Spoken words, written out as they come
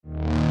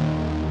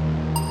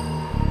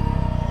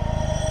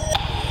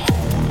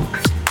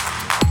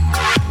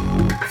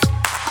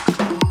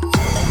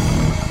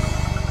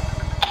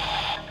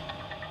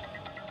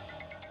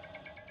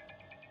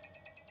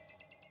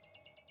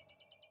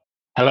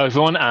Hello,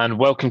 everyone, and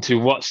welcome to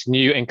What's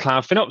New in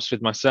Cloud FinOps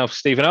with myself,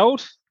 Stephen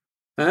Old.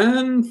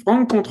 And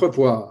Franck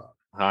Contrepois.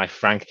 Hi,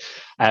 Frank.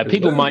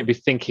 People might be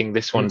thinking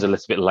this one's a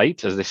little bit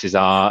late, as this is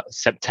our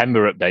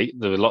September update.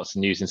 There was lots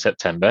of news in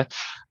September.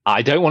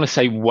 I don't want to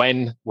say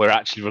when we're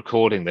actually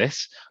recording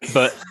this,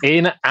 but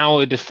in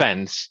our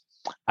defense,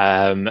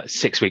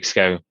 6 weeks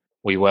ago,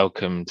 we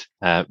welcomed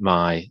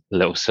my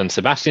little son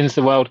Sebastian to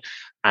the world,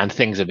 and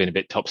things have been a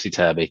bit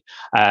topsy-turvy.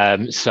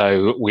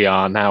 So we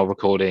are now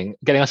recording,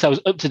 getting ourselves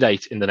up to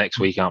date in the next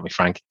week, aren't we,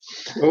 Frank?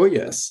 Oh,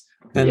 yes.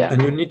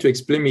 And you need to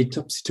explain me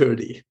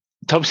topsy-turvy.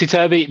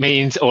 Topsy-turvy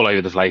means all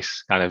over the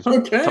place, kind of.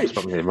 Okay.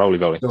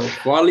 Rolly-bolly. So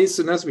for our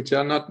listeners, which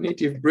are not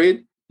native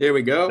breed, here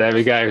we go. There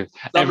we go.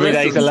 Every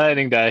day's a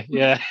learning day.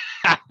 Yeah.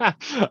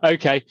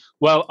 Okay.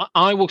 Well,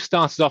 I will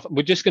start it off.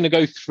 We're just going to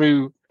go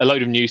through a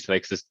load of news today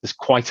because there's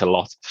quite a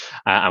lot,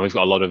 and we've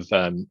got a lot of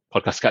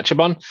podcasts to catch up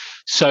on.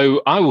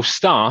 So I will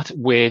start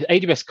with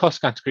AWS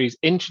cost categories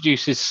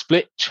introduces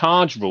split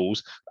charge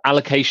rules for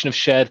allocation of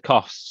shared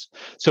costs.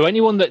 So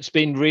anyone that's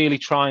been really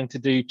trying to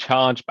do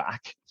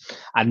chargeback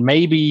and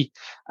maybe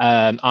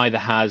either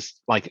has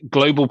like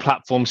global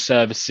platform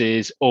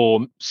services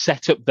or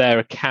set up their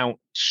account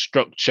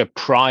structure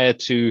prior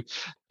to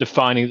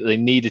defining that they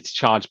needed to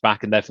charge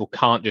back and therefore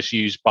can't just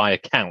use by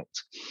account,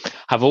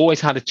 have always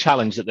had a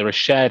challenge that there are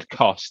shared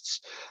costs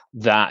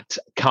that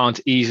can't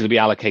easily be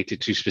allocated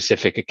to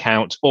specific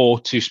accounts or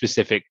to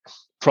specific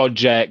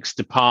projects,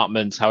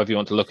 departments, however you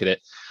want to look at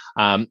it.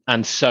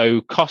 And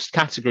so cost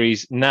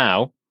categories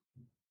now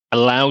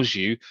allows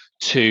you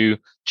to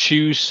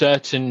choose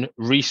certain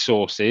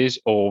resources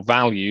or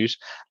values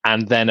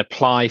and then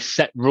apply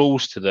set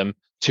rules to them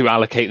to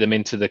allocate them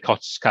into the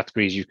cost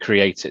categories you've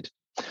created.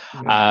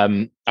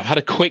 I've had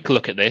a quick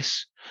look at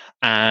this,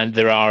 and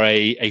there are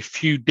a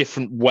few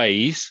different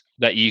ways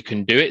that you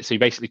can do it. So you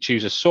basically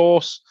choose a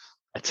source,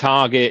 a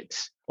target,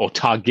 or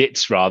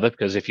targets rather,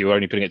 because if you were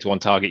only putting it to one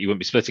target, you wouldn't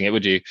be splitting it,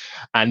 would you?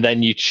 And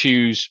then you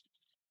choose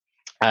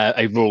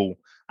a rule,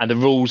 and the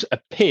rules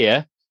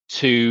appear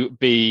to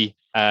be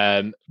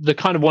the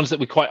kind of ones that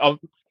we quite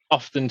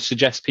often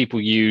suggest people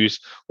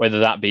use, whether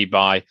that be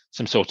by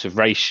some sort of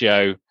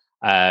ratio,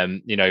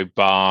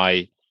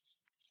 by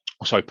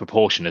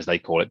proportion, as they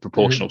call it,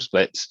 proportional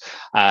splits,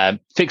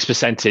 fixed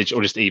percentage,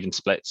 or just even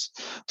splits.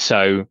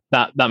 So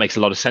that makes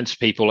a lot of sense for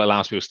people. It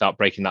allows people to start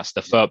breaking that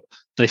stuff up.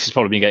 This has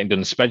probably been getting done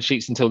in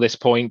spreadsheets until this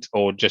point,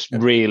 or just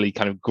really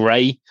kind of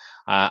grey.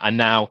 And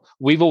now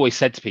we've always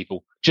said to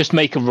people, just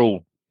make a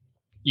rule.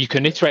 You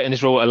can iterate on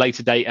this rule at a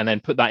later date and then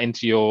put that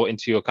into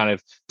your kind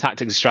of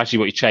tactics and strategy,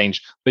 what you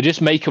change. But just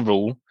make a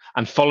rule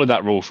and follow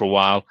that rule for a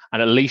while,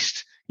 and at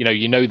least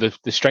you know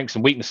the strengths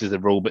and weaknesses of the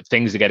rule, but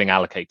things are getting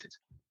allocated.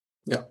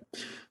 Yeah.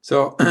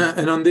 So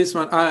and on this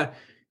one,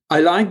 I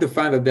like the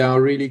fact that they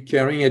are really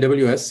caring.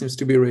 AWS seems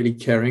to be really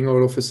caring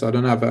all of a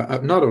sudden,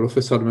 not all of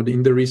a sudden, but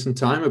in the recent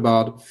time,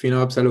 about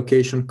FinOps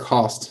allocation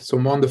cost. So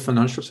more on the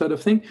financial side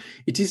of things.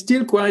 It is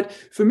still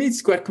for me,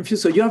 it's quite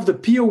confused. So you have the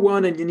PO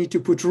one and you need to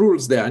put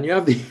rules there, and you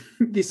have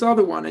this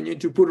other one and you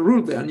need to put a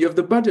rule there, and you have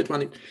the budget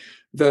one.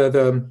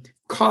 The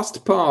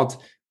cost part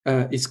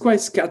is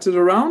quite scattered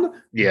around.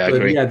 Yeah, I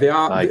agree.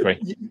 Yeah, I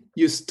agree.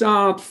 You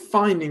start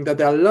finding that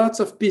there are lots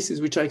of pieces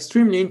which are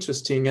extremely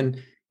interesting,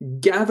 and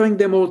gathering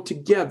them all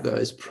together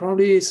is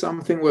probably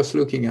something worth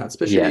looking at,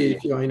 especially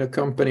if you're in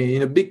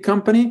a big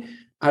company,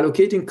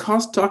 allocating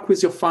cost. Talk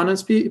with your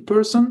finance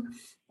person.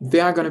 They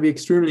are going to be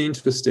extremely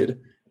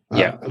interested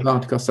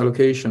about cost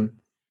allocation.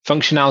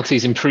 Functionality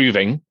is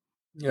improving.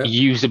 Yeah.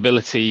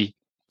 Usability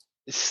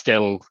is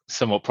still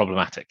somewhat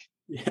problematic.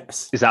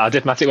 Yes. Is that a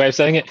diplomatic way of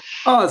saying it?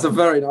 Oh, it's a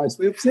very nice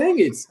way of saying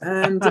it.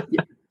 And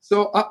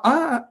so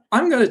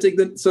I'm going to take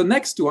the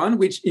next one,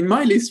 which in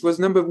my list was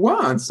number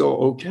one.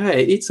 So,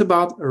 it's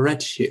about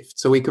Redshift.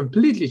 So we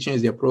completely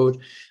changed the approach.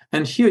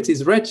 And here it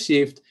is,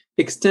 Redshift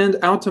extend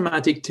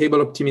automatic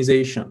table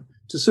optimization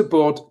to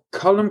support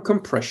column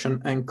compression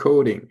and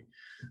coding.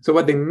 So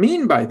what they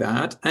mean by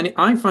that, and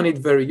I find it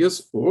very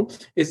useful,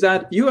 is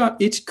that you have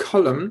each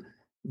column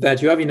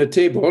that you have in a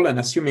table, and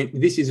assuming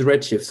this is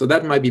Redshift, so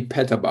that might be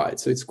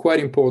petabytes, so it's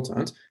quite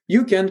important.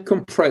 You can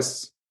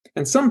compress,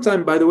 and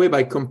sometimes, by the way,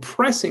 by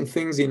compressing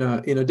things in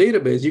a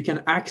database, you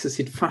can access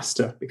it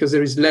faster because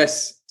there is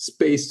less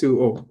space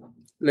or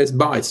less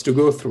bytes to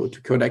go through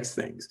to collect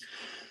things.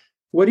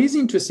 What is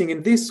interesting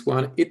in this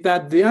one is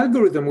that the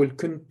algorithm will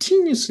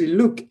continuously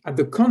look at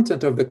the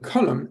content of the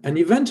column and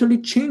eventually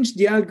change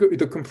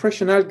the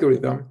compression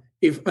algorithm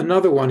if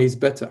another one is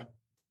better.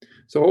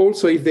 So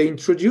also, if they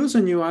introduce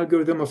a new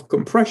algorithm of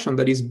compression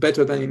that is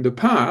better than in the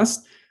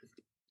past,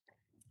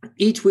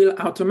 it will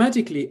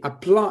automatically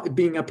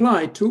being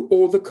applied to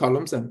all the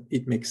columns, and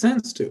it makes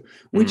sense to,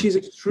 which is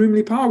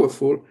extremely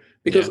powerful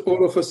because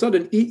all of a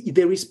sudden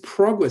there is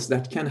progress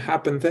that can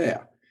happen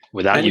there.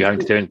 Without you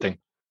having to do anything.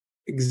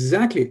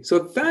 Exactly. So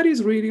that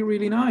is really,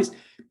 really nice.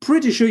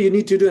 Pretty sure you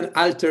need to do an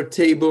alter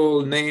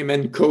table name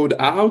and code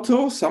out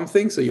or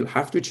something. So you'll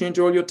have to change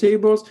all your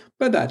tables,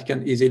 but that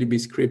can easily be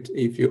scripted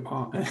if you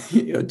are a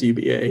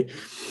DBA.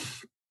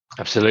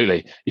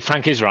 Absolutely.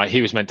 Frank is right.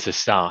 He was meant to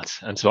start.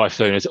 And so I've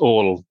thrown us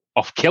all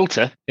off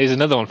kilter. Here's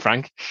another one,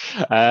 Frank.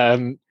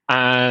 And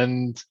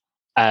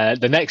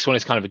the next one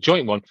is kind of a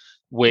joint one,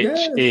 which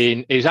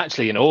Yes. is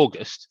actually in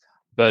August.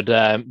 But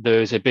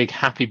there's a big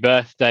happy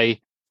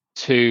birthday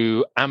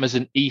to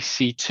Amazon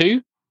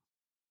EC2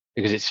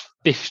 because it's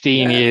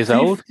 15 Yeah, years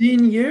old.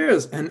 15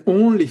 years and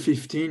only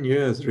 15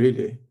 years,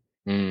 really.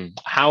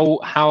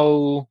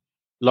 How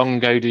long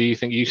ago do you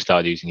think you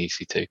started using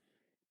EC2?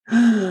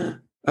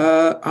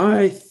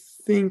 I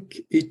think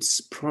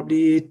it's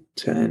probably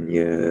 10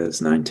 years,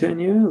 10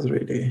 years,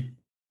 really.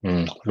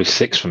 It was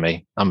 6 for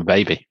me. I'm a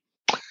baby.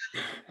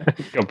 I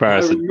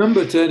Comparison.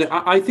 remember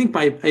I think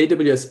my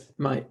AWS,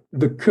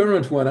 the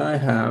current one I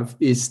have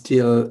is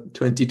still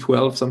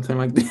 2012, something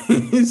like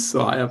this.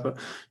 So I have a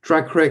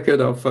track record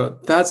of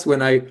that's when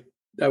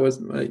that was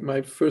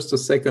my first or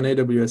second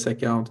AWS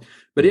account.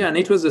 But yeah, and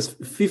it was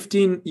just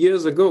 15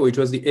 years ago. It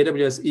was the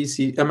AWS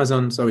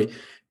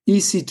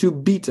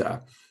EC2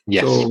 beta.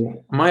 Yes.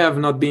 So I have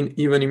not been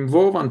even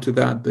involved onto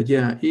that, but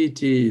yeah,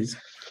 it is.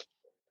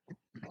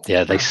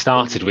 Yeah, they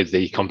started with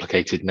the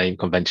complicated name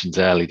conventions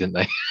early, didn't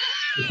they?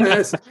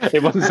 Yes.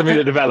 It wasn't something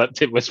that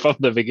developed, it was from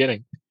the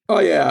beginning. Oh,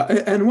 yeah.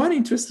 And one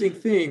interesting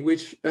thing,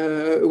 which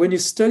when you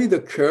study the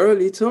curl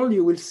little,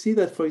 you will see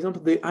that, for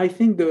example,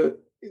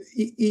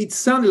 it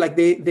sounded like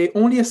AWS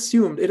only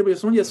assumed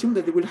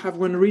that they will have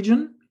one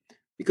region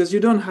because you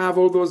don't have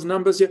all those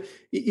numbers here.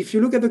 If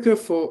you look at the curve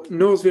for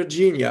North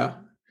Virginia,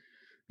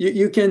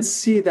 you can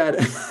see that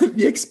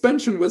the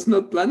expansion was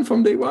not planned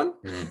from day one.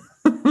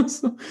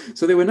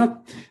 So they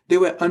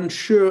were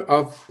unsure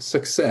of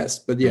success,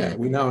 but yeah,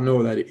 we now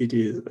know that it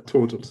is a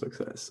total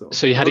success.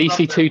 So you had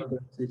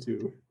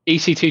EC2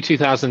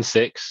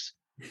 2006,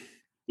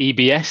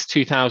 EBS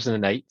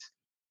 2008,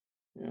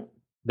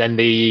 then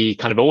the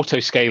kind of auto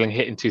scaling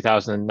hit in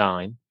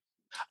 2009,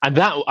 and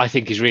that I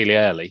think is really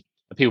early.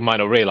 People might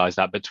not realize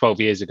that, but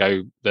 12 years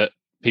ago that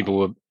people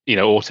were,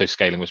 auto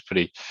scaling was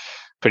pretty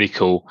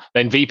cool.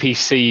 Then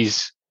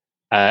VPCs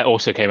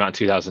also came out in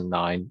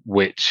 2009,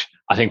 which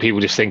I think people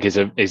just think is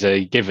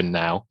a given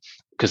now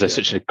because they're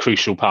such a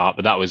crucial part.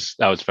 But that was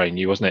very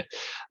new, wasn't it?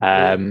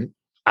 And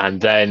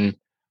then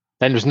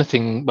there was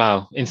nothing.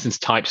 Well, instance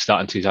type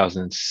start in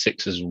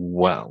 2006 as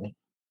well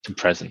to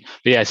present.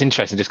 But yeah, it's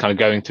interesting just kind of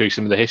going through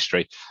some of the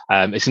history.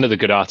 It's another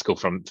good article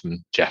from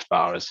Jeff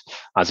Barr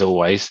as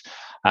always.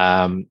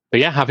 But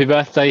yeah, happy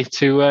birthday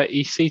to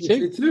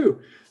EC2. EC2.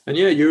 And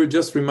yeah, you're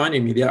just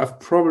reminding me that I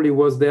probably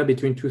was there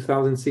between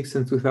 2006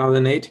 and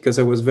 2008 because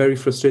I was very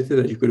frustrated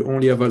that you could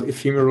only have an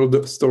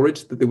ephemeral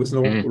storage, that there was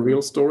no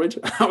real storage.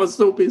 I was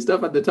so pissed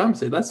off at the time,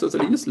 saying that's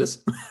totally useless.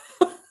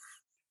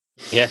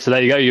 Yeah, so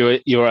there you go.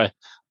 You're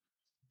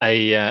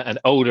an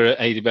older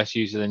AWS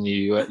user than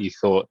you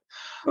thought.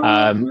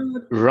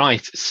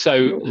 Right.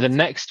 So the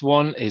next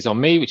one is on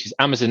me, which is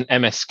Amazon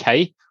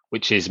MSK,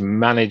 which is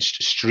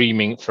managed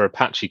streaming for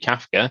Apache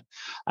Kafka,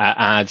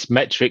 adds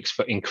metrics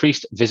for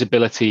increased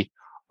visibility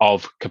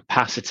of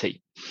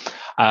capacity.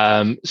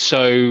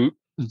 So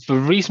the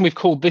reason we've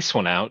called this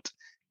one out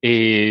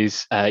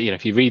is,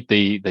 if you read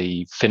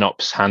the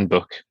FinOps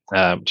handbook,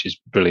 which is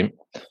brilliant,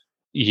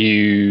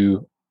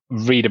 you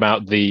read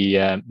about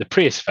the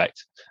Prius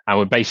effect, and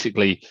we're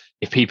basically,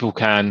 if people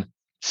can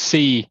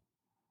see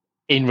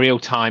in real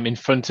time in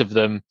front of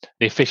them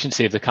the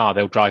efficiency of the car,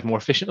 they'll drive more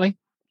efficiently.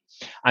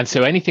 And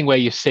so anything where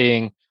you're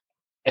seeing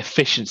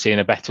efficiency in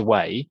a better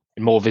way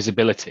and more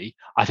visibility,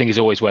 I think is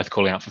always worth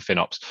calling out for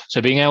FinOps.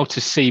 So being able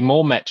to see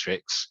more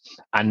metrics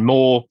and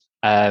more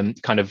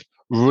kind of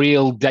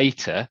real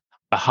data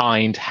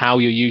behind how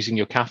you're using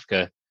your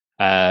Kafka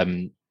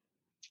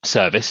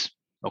service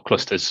or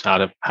clusters,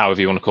 however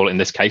you want to call it in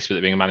this case, with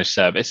it being a managed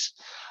service,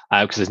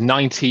 because there's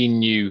 19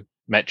 new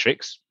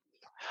metrics.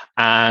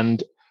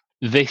 And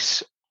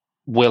this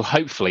will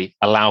hopefully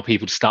allow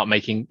people to start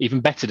making even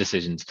better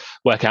decisions,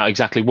 work out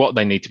exactly what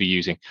they need to be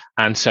using.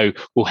 And so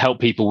will help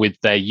people with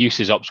their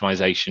usage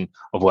optimization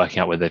of working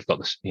out whether they've got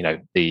this,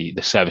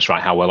 the service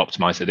right, how well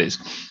optimized it is.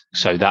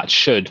 So that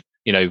should,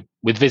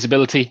 with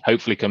visibility,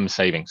 hopefully come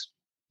savings.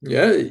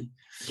 Yeah.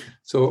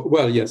 So,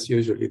 well, yes,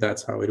 usually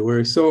that's how it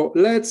works. So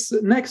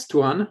next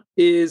one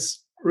is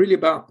really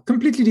about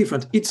completely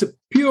different. It's a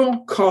pure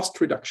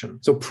cost reduction.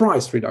 So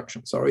price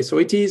reduction, sorry. So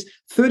it is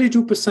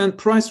 32%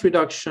 price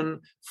reduction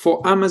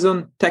for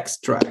Amazon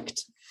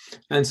Textract.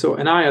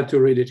 And I had to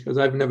read it because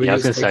I've never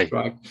used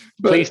Textract.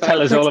 Please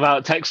tell us all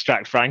about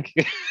Textract, Frank.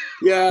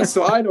 Yeah,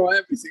 so I know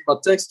everything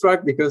about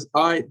Textract because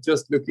I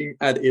just looking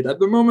at it at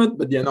the moment.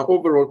 But yeah, now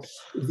overall,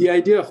 the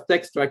idea of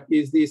Textract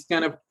is this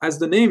kind of, as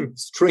the name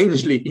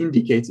strangely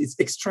indicates, it's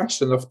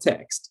extraction of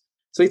text.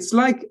 So it's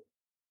like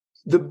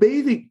the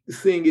basic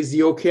thing is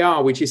the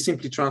OKR, which is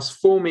simply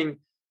transforming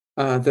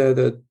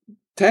the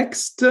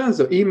text,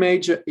 the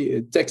image,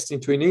 text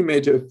into an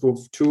image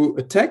to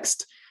a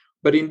text.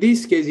 But in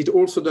this case, it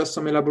also does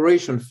some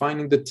elaboration,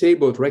 finding the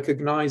table,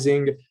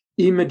 recognizing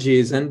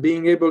images, and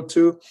being able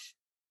to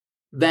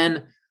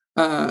then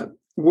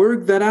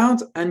work that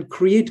out and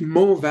create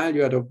more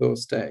value out of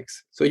those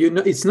texts. So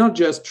it's not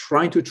just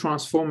trying to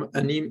transform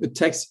a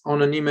text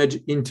on an image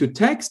into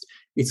text.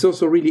 It's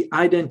also really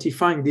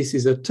identifying this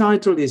is a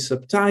title, this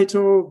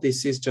subtitle,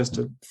 this is just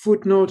a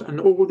footnote, and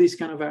all these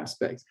kind of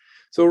aspects.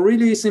 So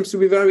really seems to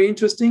be very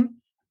interesting.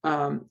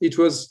 It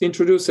was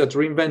introduced at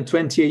reInvent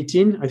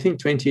 2018. I think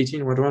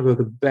 2018 was one of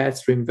the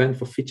best reInvent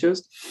for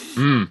features.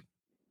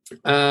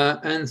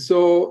 And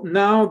so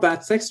now that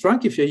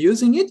TextRank, if you're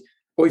using it,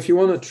 or if you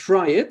want to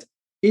try it,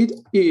 it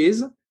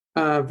is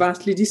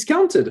vastly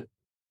discounted.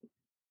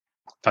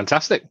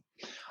 Fantastic.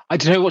 I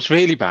don't know what's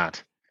really bad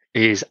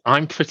is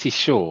I'm pretty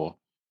sure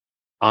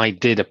I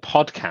did a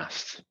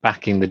podcast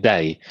back in the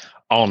day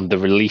on the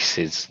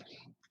releases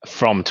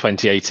from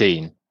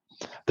 2018,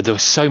 but there were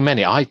so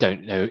many, I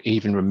don't know,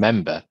 even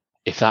remember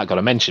if that got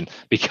a mention,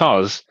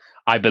 because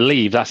I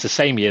believe that's the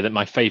same year that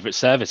my favorite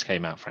service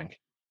came out, Frank.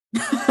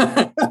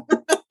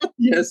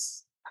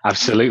 Yes.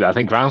 Absolutely. I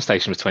think Ground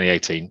Station was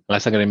 2018,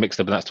 unless I'm getting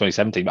mixed up and that's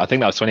 2017. But I think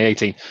that was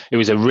 2018. It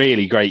was a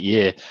really great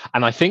year.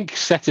 And I think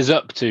set us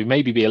up to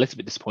maybe be a little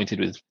bit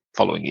disappointed with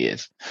following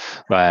years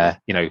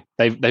where,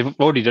 they've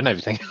already done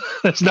everything.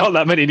 There's not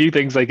that many new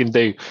things they can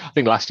do. I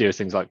think last year was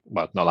things like,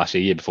 well, not last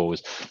year, year before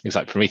was things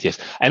like Prometheus.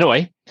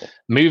 Anyway,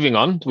 moving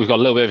on, we've got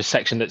a little bit of a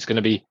section that's going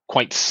to be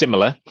quite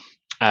similar,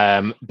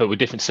 but with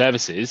different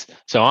services.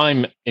 So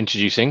I'm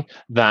introducing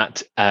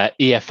that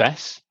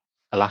EFS,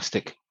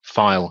 Elastic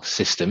File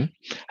System,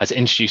 has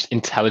introduced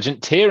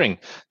intelligent tiering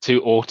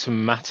to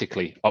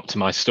automatically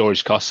optimize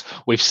storage costs.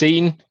 We've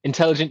seen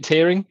intelligent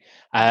tiering.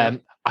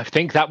 I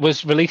think that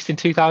was released in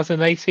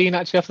 2018,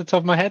 actually, off the top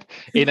of my head,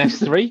 in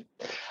S3.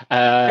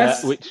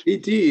 Yes, which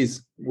it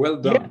is. Well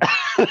done.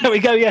 Yeah. There we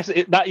go. Yes,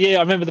 that year,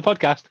 I remember the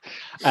podcast.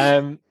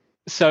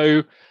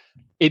 So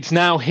it's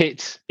now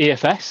hit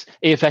EFS.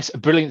 EFS, a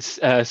brilliant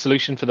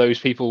solution for those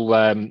people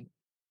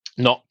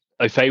not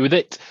au fait with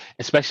it,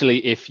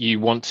 especially if you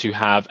want to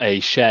have a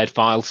shared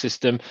file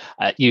system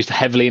used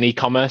heavily in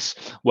e-commerce,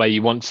 where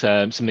you want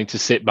something to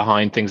sit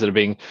behind things that are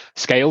being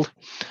scaled.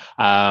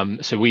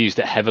 So we used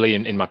it heavily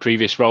in my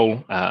previous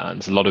role, and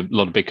there's a lot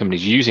of big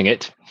companies using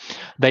it.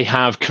 They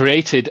have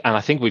created, and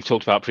I think we've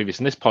talked about previous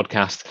in this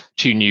podcast,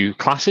 2 new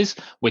classes,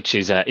 which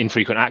is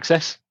infrequent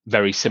access,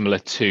 very similar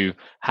to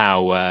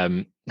how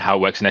it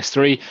works in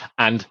S3,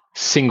 and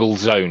single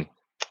zone,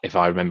 if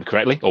I remember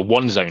correctly, or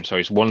one zone. Sorry,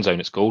 it's one zone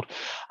it's called.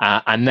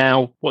 And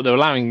now what they're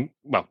allowing,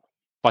 well,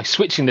 by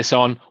switching this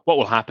on, what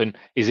will happen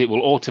is it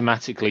will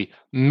automatically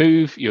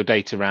move your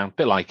data around, a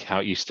bit like how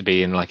it used to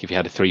be in, like, if you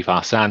had a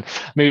 3-file SAN,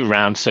 move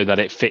around so that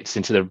it fits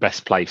into the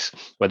best place,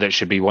 whether it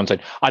should be one zone.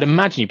 I'd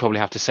imagine you probably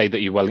have to say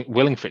that you're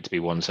willing for it to be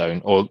one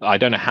zone, or I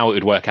don't know how it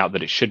would work out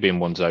that it should be in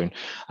one zone.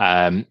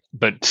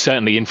 But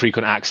certainly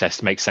infrequent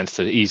access makes sense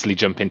to easily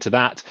jump into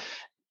that.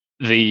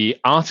 The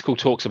article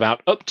talks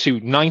about up to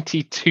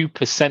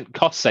 92%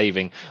 cost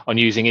saving on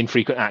using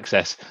infrequent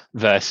access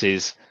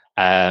versus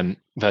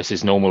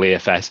normal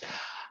EFS.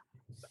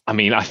 I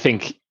mean, I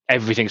think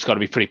everything's got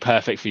to be pretty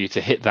perfect for you to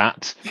hit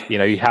that.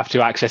 You have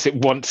to access it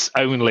once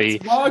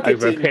only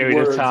over a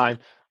period of time.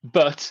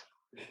 But,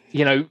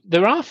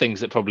 there are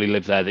things that probably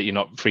live there that you're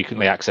not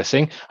frequently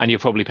accessing, and you're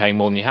probably paying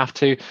more than you have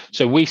to.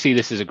 So we see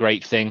this as a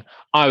great thing.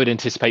 I would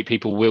anticipate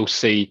people will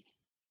see,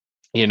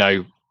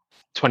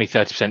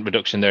 20-30%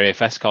 reduction in their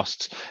EFS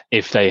costs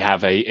if they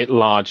have a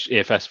large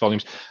EFS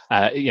volumes.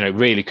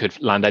 Really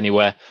could land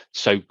anywhere.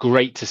 So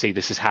great to see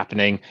this is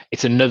happening.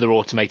 It's another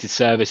automated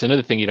service,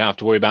 another thing you don't have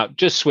to worry about.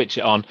 Just switch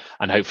it on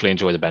and hopefully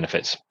enjoy the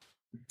benefits.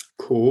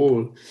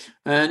 Cool.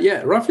 And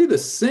yeah, roughly the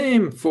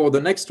same for the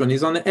next one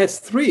is on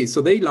S3.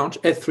 So they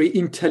launched S3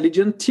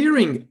 intelligent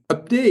tiering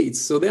updates.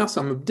 So there are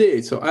some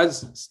updates. So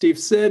as Steve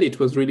said, it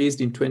was released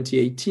in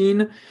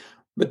 2018,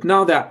 but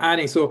now they're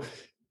adding. So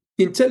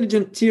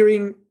intelligent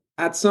tiering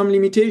had some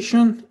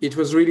limitation. It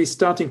was really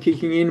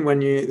kicking in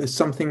when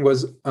something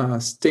was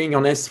staying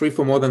on S3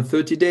 for more than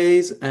 30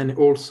 days. And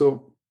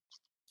also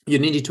you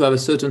needed to have a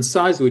certain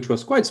size, which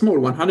was quite small,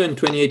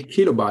 128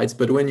 kilobytes.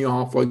 But when you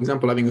are, for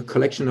example, having a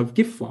collection of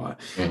GIF files,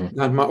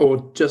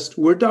 or just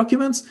Word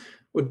documents,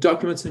 or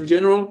documents in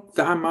general,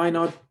 that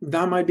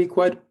might be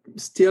quite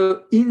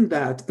still in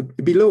that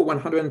below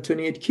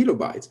 128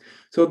 kilobytes.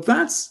 So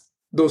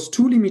those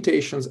 2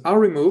 limitations are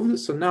removed.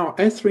 So now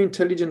S3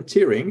 intelligent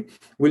tiering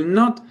will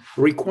not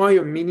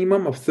require a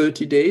minimum of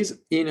 30 days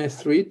in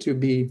S3 to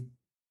be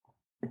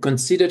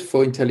considered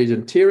for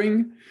intelligent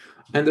tiering.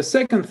 And the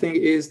second thing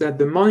is that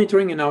the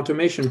monitoring and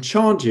automation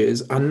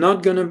charges are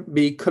not going to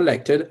be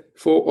collected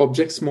for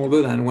objects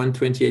smaller than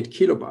 128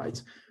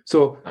 kilobytes.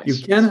 So nice. You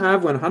can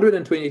have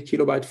 128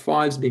 kilobyte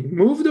files being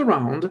moved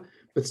around,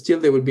 but still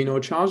there will be no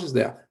charges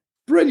there.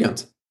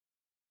 Brilliant.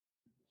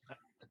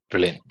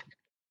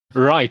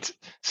 Right.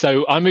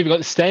 So I'm moving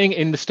on, staying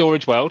in the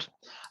storage world.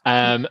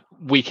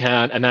 We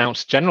can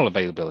announce general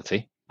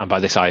availability. And by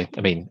this, I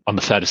mean, on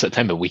the 3rd of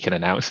September, we can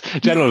announce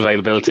general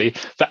availability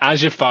for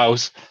Azure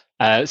Files,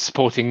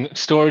 supporting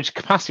storage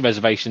capacity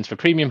reservations for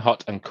premium,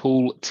 hot, and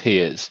cool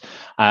tiers.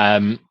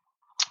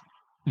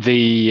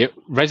 The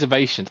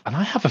reservations, and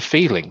I have a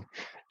feeling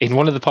in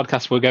one of the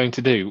podcasts we're going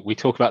to do, we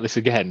talk about this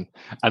again,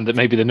 and that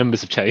maybe the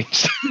numbers have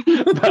changed.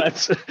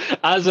 But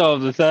as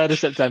of the 3rd of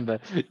September,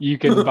 you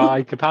can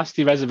buy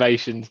capacity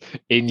reservations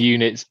in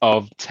units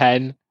of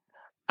 10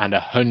 and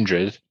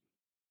 100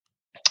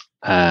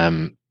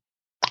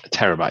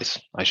 terabytes,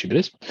 I assume it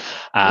is.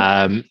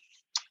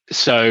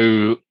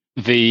 So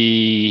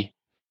the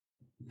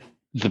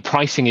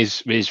pricing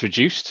is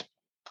reduced.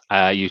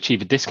 You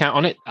achieve a discount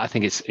on it. I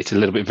think it's a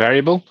little bit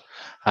variable,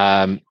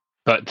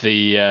 but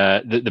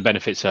the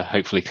benefits are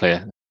hopefully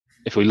clear.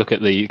 If we look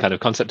at the kind of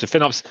concept of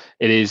FinOps,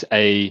 it is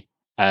a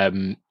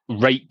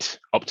rate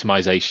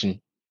optimization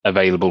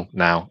available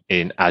now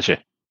in Azure,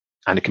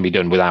 and it can be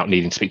done without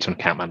needing to speak to an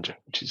account manager,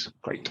 which is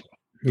great.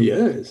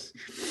 Yes.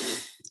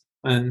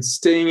 And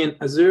staying in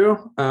Azure,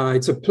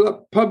 it's a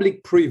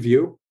public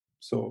preview.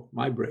 So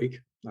my break,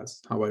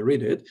 that's how I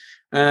read it.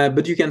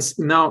 But you can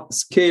now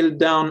scale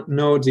down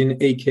nodes in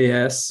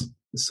AKS.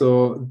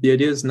 So the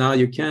idea is now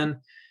you can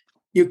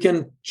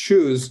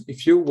choose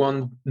if you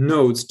want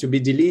nodes to be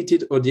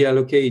deleted or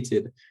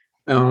deallocated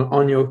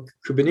on your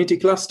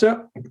Kubernetes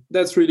cluster.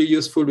 That's really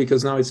useful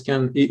because now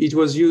it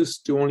was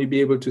used to only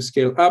be able to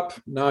scale up.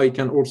 Now it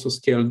can also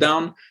scale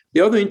down. The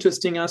other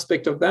interesting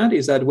aspect of that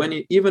is that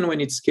even when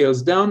it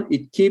scales down,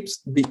 it keeps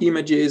the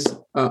images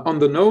on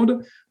the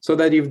node, so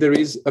that if there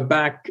is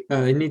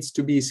it needs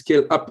to be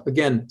scaled up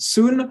again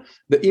soon,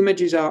 the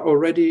images are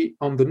already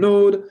on the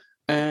node,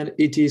 and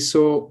it is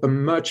so a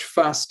much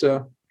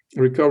faster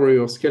recovery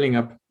or scaling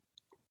up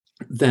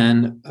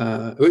than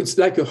it's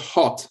like a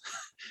hot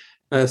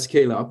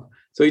scale up.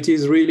 So it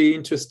is really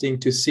interesting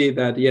to see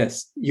that,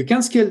 yes, you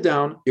can scale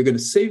down, you're going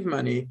to save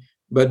money,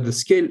 but the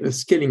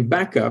scaling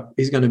back up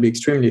is going to be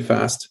extremely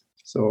fast.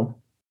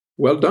 So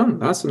well done.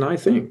 That's a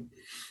nice thing.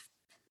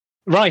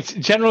 Right.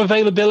 General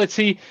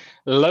availability,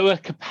 lower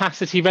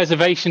capacity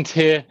reservation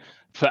tier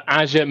for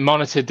Azure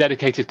Monitor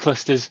dedicated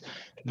clusters.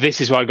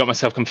 This is where I got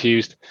myself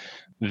confused.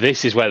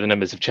 This is where the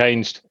numbers have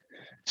changed.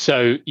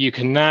 So you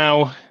can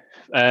now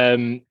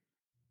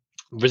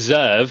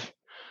reserve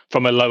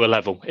from a lower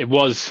level. It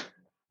was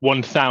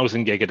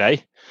 1,000 gig a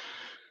day,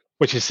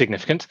 which is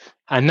significant.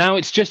 And now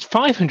it's just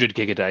 500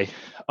 gig a day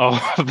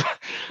of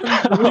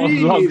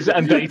logs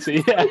and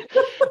data. Yeah,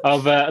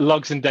 of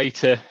logs and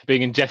data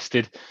being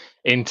ingested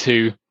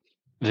into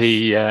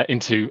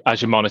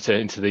Azure Monitor,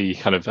 into the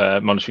kind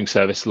of monitoring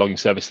service, logging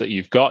service that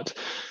you've got.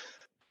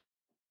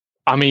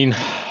 I mean,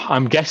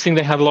 I'm guessing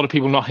they had a lot of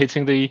people not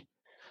hitting the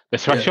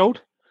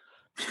threshold.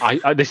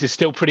 Yeah. This is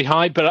still pretty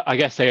high, but I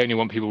guess they only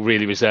want people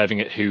really reserving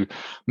it who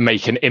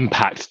make an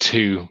impact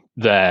to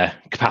their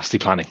capacity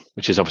planning,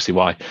 which is obviously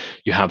why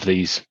you have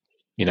these,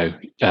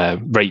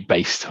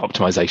 rate-based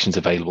optimizations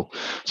available.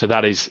 So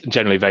that is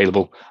generally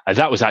available.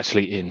 That was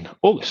actually in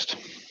August.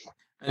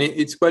 And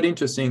it's quite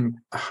interesting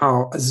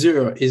how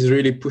Azure is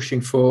really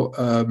pushing for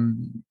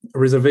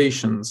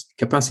reservations,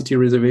 capacity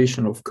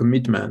reservation of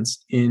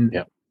commitments in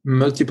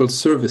multiple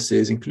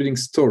services, including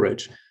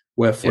storage,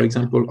 where, for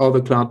example,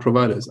 other cloud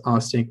providers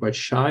are staying quite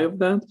shy of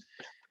that.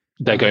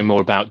 They're going more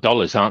about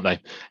dollars, aren't they?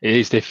 It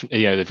is different.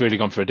 They've really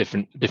gone for a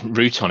different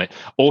route on it.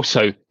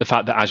 Also, the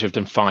fact that Azure have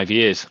done 5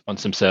 years on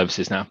some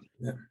services now.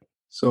 Yeah.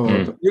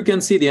 So you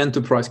can see the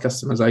enterprise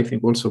customers, I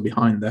think, also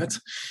behind that.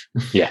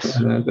 Yes.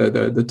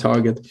 the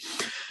target.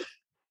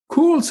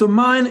 Cool. So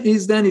mine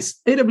is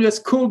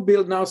AWS Code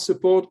Build now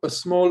support a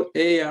small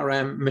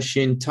ARM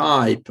machine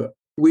type,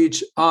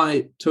 which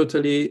I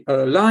totally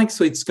like.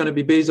 So it's going to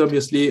be based,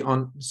 obviously,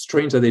 on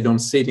strings that they don't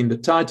say it in the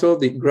title,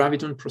 the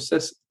Graviton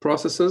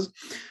processors.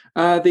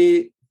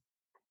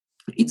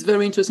 It's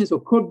very interesting. So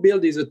Code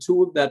Build is a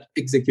tool that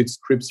executes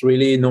scripts,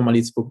 really. Normally,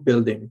 it's for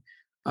building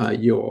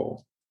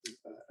your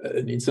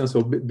instance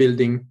of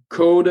building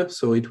code.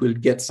 So it will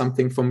get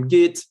something from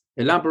Git,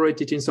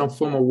 elaborate it in some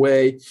formal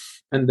way,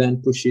 and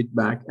then push it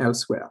back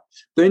elsewhere.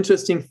 The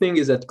interesting thing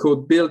is that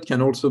Code Build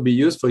can also be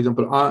used, for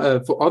example,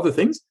 for other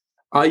things.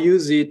 I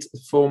use it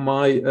for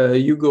my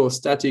Hugo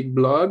static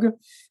blog,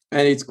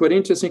 and it's quite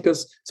interesting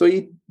because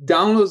it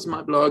downloads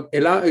my blog,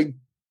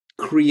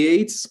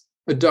 creates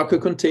a Docker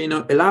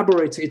container,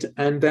 elaborates it,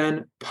 and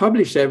then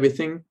publish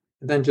everything,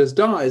 and then just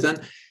dies.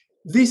 And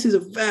this is a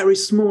very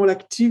small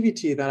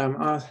activity that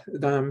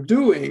I'm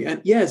doing,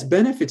 and yes,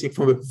 benefiting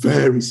from a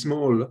very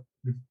small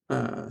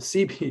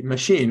CPU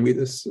machine with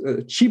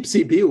a cheap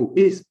CPU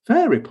is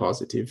very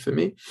positive for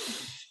me.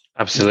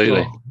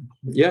 Absolutely.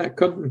 Yeah,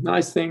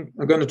 nice thing.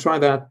 I'm going to try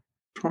that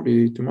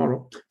probably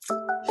tomorrow.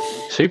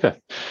 Super.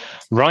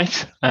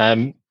 Right.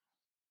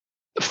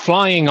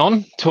 Flying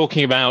on,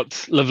 talking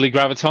about lovely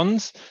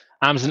Gravitons,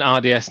 Amazon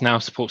RDS now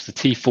supports the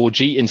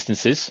T4G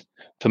instances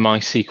for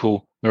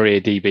MySQL,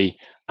 MariaDB,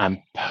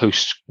 and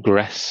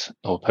Postgres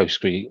or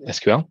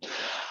PostgreSQL.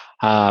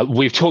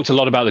 We've talked a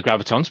lot about the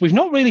Gravitons. We've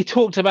not really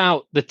talked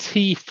about the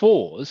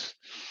T4s,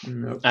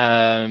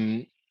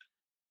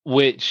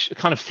 which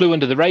kind of flew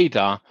under the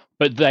radar.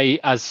 but they,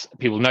 as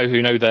people know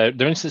who know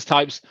their instance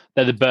types,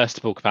 they're the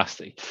burstable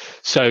capacity.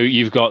 So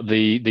you've got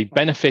the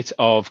benefit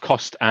of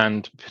cost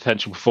and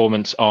potential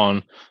performance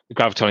on the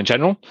Graviton in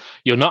general.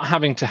 You're not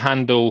having to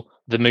handle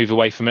the move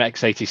away from an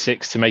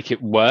x86 to make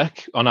it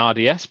work on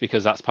RDS,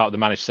 because that's part of the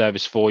managed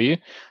service for you,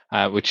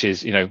 which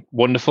is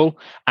wonderful.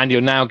 And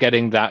you're now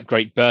getting that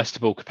great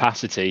burstable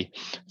capacity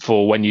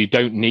for when you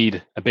don't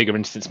need a bigger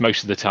instance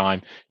most of the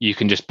time. You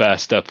can just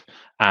burst up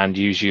and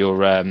use your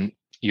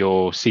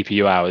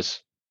CPU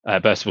hours,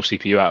 burstable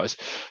CPU hours.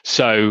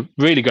 So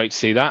really great to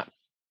see that.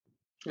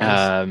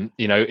 Yes.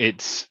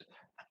 It's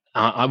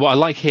what I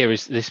like here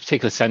is this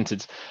particular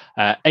sentence.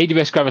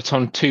 AWS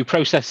Graviton 2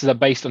 processors are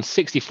based on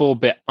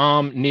 64-bit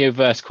ARM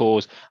Neoverse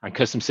cores and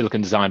custom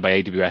silicon designed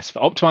by AWS for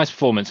optimized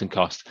performance and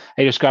cost.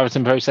 AWS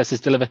Graviton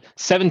processors deliver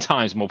 7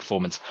 times more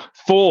performance,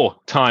 4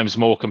 times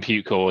more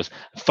compute cores,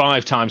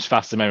 5 times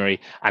faster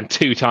memory, and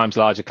 2 times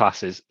larger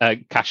caches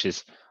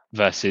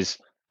versus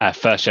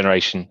first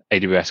generation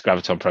AWS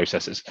Graviton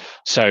processors.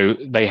 So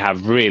they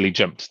have really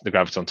jumped the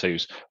Graviton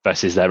 2s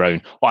versus their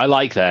own. What I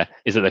like there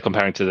is that they're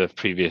comparing to the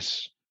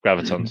previous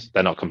Gravitons.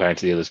 They're not comparing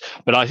to the others,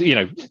 but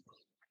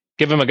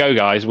give them a go,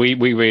 guys. We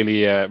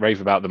really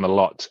rave about them a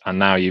lot, and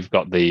now you've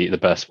got the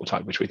burstable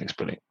type, which we think is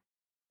brilliant.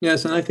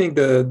 Yes, and I think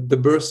the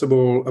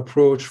burstable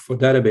approach for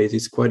database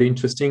is quite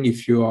interesting.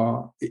 If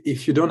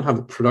you don't have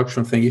a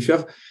production thing, if you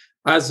have,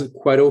 as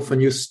quite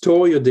often you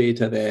store your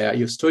data there,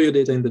 you store your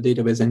data in the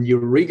database, and you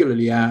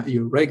regularly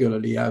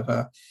have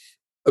a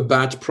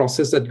batch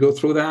process that go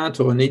through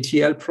that, or an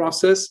ETL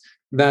process.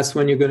 That's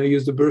when you're going to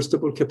use the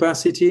burstable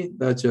capacity.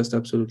 That's just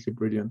absolutely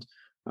brilliant.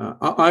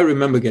 I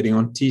remember getting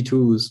on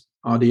T2's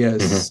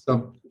RDS,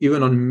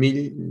 even on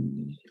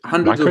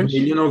hundreds of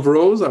million of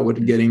rows, I was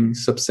getting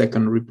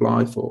sub-second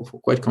reply for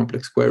quite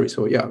complex queries.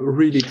 So yeah,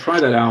 really try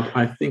that out.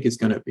 I think it's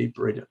going to be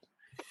brilliant.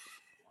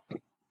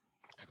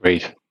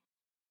 Agreed.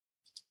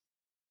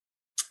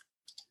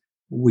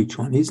 Which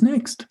one is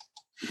next?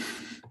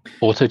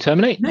 Auto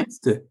terminate.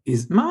 Next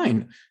is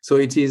mine. So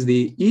it is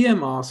the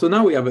EMR. So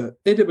now we have a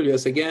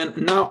AWS again.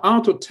 Now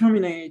auto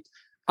terminate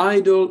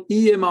idle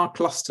EMR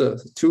cluster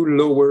to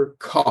lower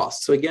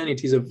costs. So again,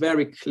 it is a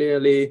very clear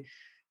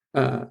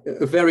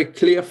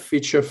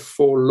feature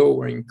for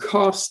lowering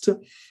cost.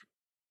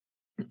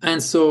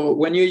 And so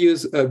when you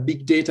use a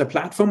big data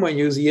platform, when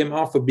you use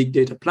EMR for big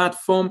data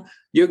platform,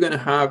 you're going to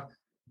have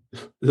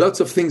lots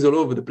of things all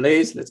over the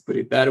place. Let's put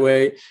it that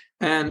way.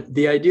 And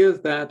the idea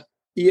is that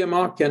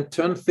EMR can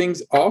turn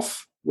things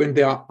off when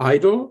they are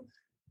idle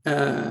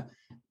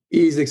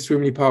is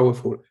extremely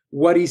powerful.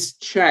 What is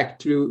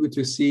checked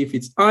to see if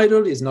it's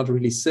idle is not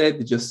really said.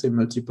 They just say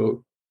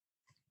multiple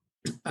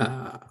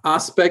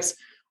aspects,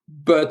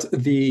 but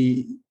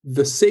the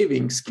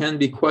savings can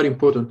be quite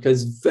important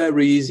because it's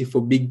very easy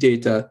for big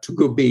data to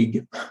go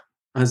big,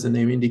 as the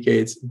name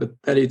indicates, but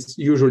that it's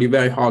usually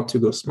very hard to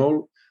go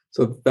small.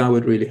 So that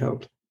would really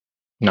help.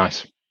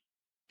 Nice.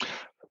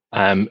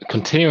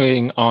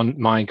 Continuing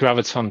on my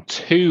Graviton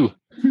 2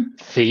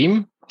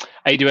 theme,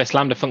 AWS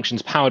Lambda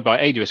functions powered by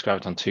AWS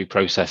Graviton 2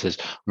 processors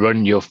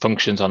run your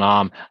functions on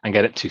ARM and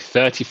get up to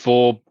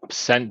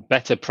 34%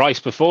 better price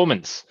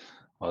performance.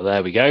 Well,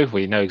 there we go.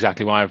 We know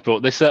exactly why I've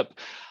brought this up.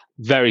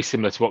 Very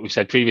similar to what we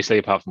said previously,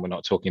 apart from we're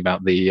not talking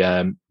about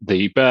the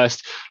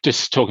burst,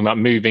 just talking about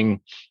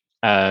moving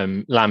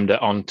Lambda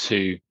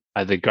onto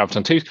the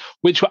Graviton 2s,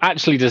 which were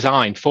actually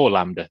designed for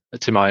Lambda,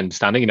 to my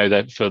understanding,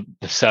 for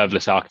the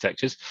serverless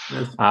architectures.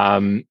 Yes.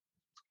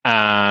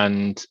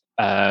 And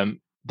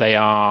they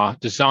are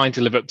designed to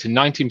deliver up to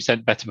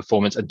 19% better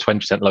performance and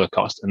 20% lower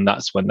cost. And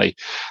that's when they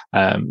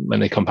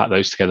compact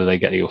those together, they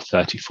get your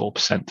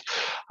 34%.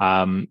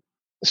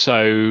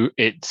 So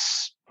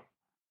it's,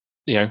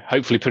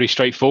 hopefully pretty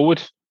straightforward.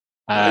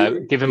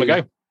 Give them a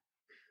go.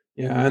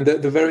 Yeah, and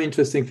the very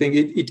interesting thing,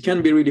 it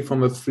can be really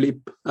from a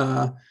flip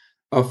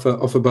of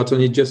a button.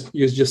 You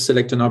just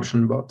select an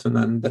option button,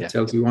 and that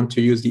tells you want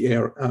to use the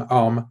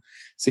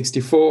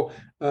ARM64.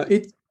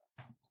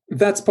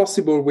 That's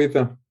possible with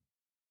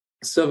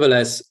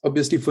serverless,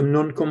 obviously for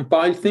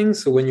non-compiled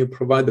things. So when you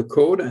provide the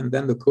code and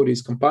then the code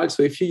is compiled.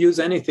 So if you use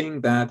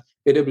anything that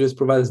AWS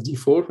provides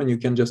default, when you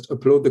can just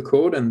upload the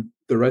code and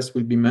the rest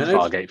will be managed,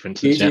 Fargate, for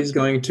instance, it is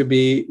going to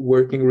be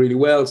working really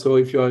well. So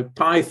if you're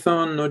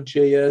Python,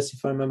 Node.js,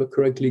 if I remember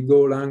correctly,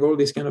 Golang, all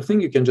this kind of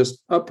thing, you can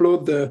just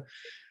upload the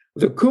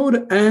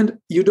code and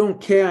you don't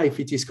care if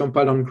it is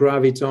compiled on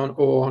Graviton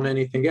or on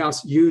anything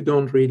else.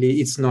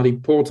 It's not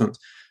important.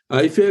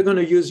 If you're going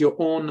to use your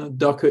own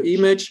Docker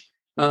image,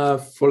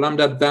 for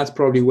Lambda, that's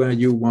probably where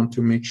you want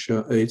to make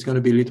sure it's going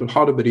to be a little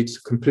harder, but it's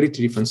a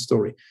completely different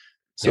story.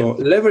 So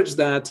leverage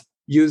that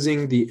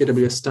using the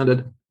AWS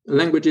standard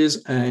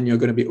languages, and you're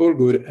going to be all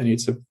good. And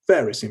it's a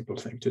very simple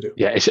thing to do.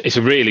 Yeah, it's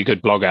a really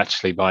good blog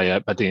actually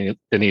by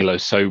Danilo.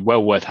 So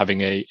well worth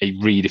having a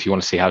read if you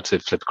want to see how to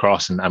flip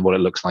across and what it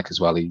looks like as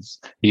well. He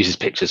uses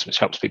pictures, which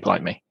helps people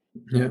like me.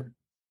 Yeah.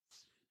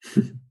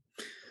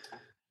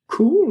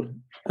 Cool.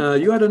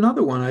 You had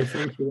another one, I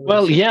think.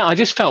 Well, yeah, I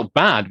just felt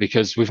bad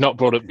because we've not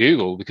brought up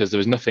Google because there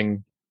was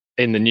nothing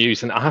in the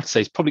news, and I have to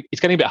say it's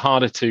getting a bit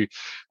harder to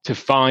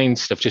find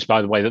stuff just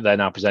by the way that they're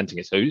now presenting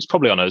it. So it's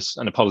probably on us,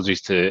 and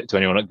apologies to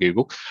anyone at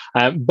Google.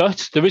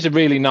 But there is a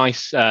really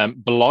nice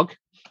blog,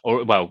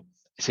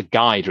 it's a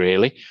guide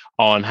really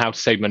on how to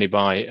save money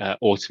by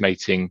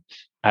automating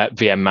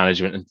VM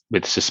management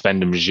with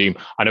suspend and resume.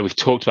 I know we've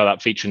talked about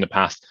that feature in the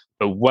past,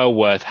 but well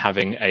worth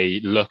having a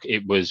look.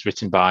 It was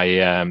written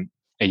by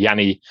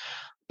Yanni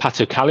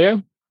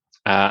Patocalio,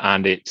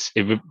 and it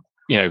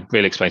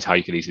really explains how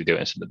you could easily do it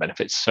and some of the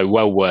benefits. So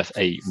well worth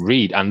a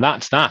read. And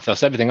that's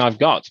everything I've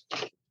got.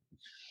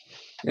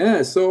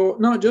 Yeah, so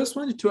no, just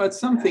wanted to add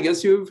something.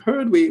 As you've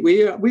heard,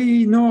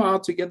 we know how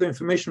to get the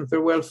information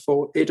very well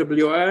for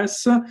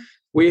AWS.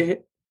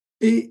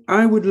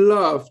 I would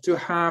love to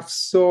have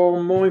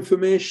some more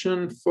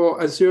information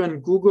for Azure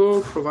and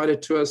Google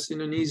provided to us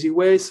in an easy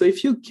way. So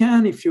if you care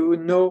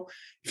about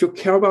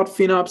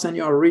FinOps and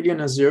you're really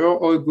an Azure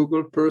or a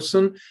Google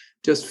person,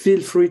 just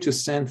feel free to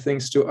send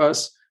things to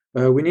us.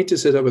 We need to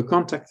set up a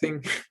contact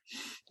thing,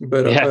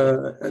 but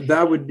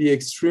that would be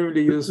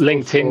extremely useful.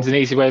 LinkedIn's an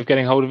easy way of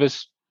getting hold of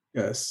us.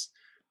 Yes.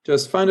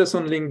 Just find us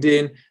on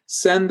LinkedIn,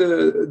 send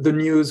the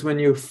news when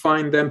you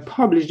find them,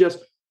 publish. Just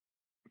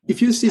if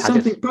you see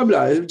something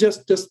published,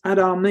 just add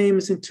our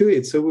names into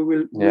it, so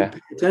we'll pay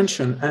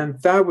attention, and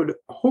that would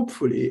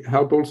hopefully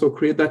help also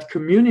create that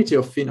community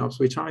of FinOps,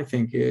 which I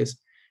think is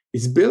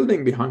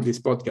building behind this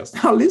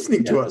podcast, are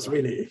listening to us,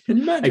 really. Can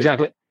you imagine?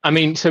 Exactly. I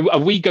mean, so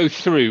we go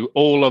through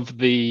all of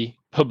the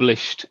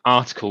published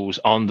articles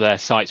on their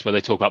sites where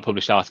they talk about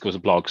published articles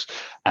and blogs,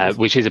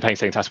 which is a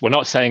painstaking task. We're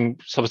not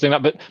saying stop us doing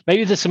that, but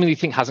maybe there's something you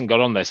think hasn't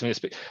got on there, something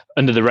that's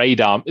under the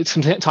radar.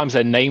 Sometimes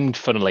they're named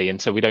funnily, and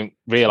so we don't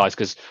realize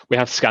because we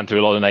have to scan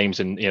through a lot of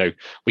names, and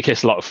we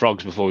kiss a lot of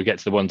frogs before we get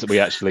to the ones that we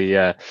actually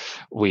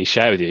we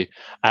share with you.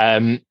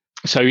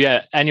 So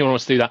yeah, anyone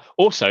wants to do that.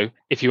 Also,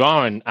 if you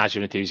are an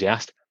Azure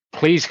enthusiast,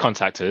 please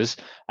contact us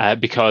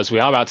because we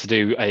are about to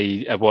do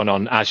a one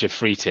on Azure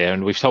free tier,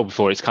 and we've told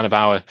before it's kind of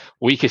our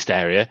weakest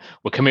area.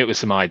 We're coming up with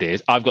some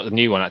ideas. I've got the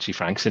new one actually,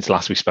 Frank, since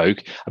last we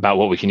spoke about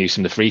what we can use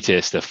some of the free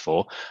tier stuff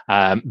for.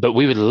 But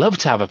we would love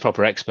to have a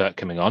proper expert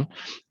coming on,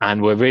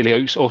 and we're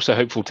really also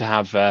hopeful to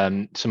have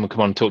someone come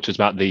on and talk to us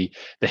about the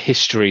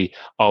history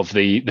of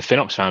the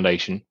FinOps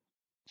Foundation.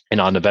 In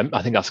our November,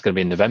 I think that's going to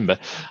be in November.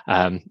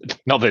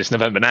 Not that it's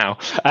November now.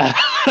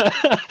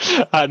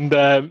 And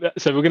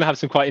so we're going to have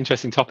some quite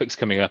interesting topics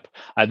coming up.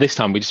 This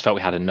time we just felt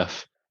we had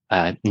enough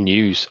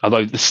news,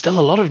 although there's still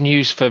a lot of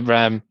news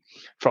for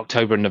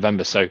October and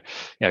November. So,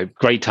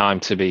 great time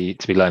to be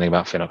learning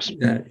about FinOps.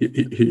 Yeah,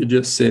 you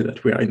just say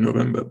that we are in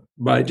November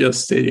by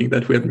just stating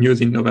that we have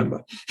news in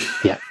November.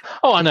 Yeah.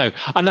 Oh, I know.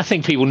 And I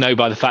think people know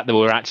by the fact that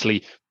we're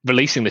actually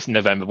releasing this in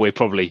November. We're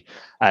probably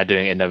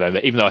doing it in November,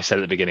 even though I said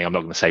at the beginning, I'm not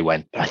going to say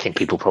when, but I think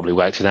people probably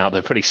worked it out.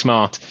 They're pretty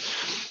smart.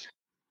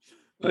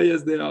 Oh,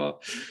 yes, they are.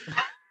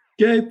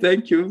 Okay,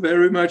 thank you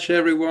very much,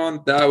 everyone.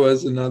 That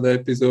was another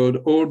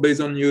episode, all based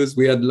on news.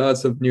 We had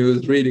lots of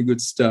news, really good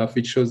stuff.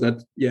 It shows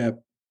that,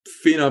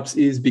 FinOps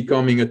is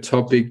becoming a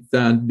topic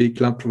that big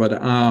cloud providers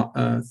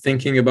are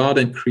thinking about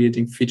and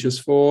creating features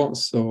for.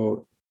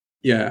 So,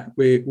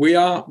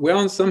 we're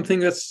on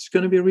something that's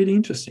going to be really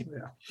interesting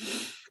there.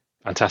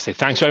 Fantastic.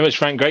 Thanks very much,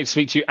 Frank. Great to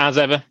speak to you as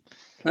ever.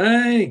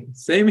 Hey,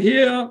 same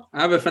here.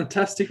 Have a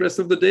fantastic rest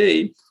of the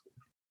day.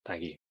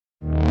 Thank you.